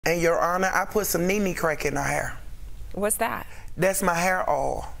And Your Honor, I put some Nene crack in her hair. What's that? That's my hair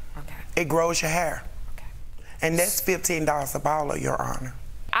oil. Okay. It grows your hair. Okay. And that's $15 a bottle, Your Honor.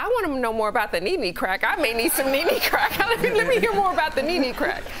 I want to know more about the Nene crack. I may need some Nene crack. Let me hear more about the Nene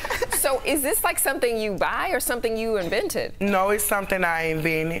crack. So is this like something you buy or something you invented? No, it's something I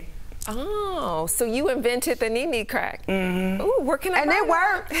invented. Oh, so you invented the Nene crack. Mm-hmm. Ooh, where can I And buy it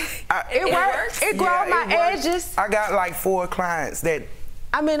worked. It works? It grows my works. edges. I got like 4 clients that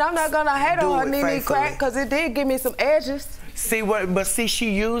I mean, I'm not gonna hate on her Nene faithfully. crack because it did give me some edges. see, she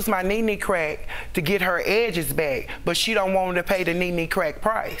used my Nene crack to get her edges back, but she don't want to pay the Nene crack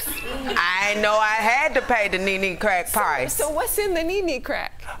price. I know I had to pay the Nene crack price. So what's in the Nene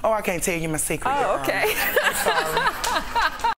crack? Oh, I can't tell you my secret. Oh, Your Honor. okay. I'm sorry.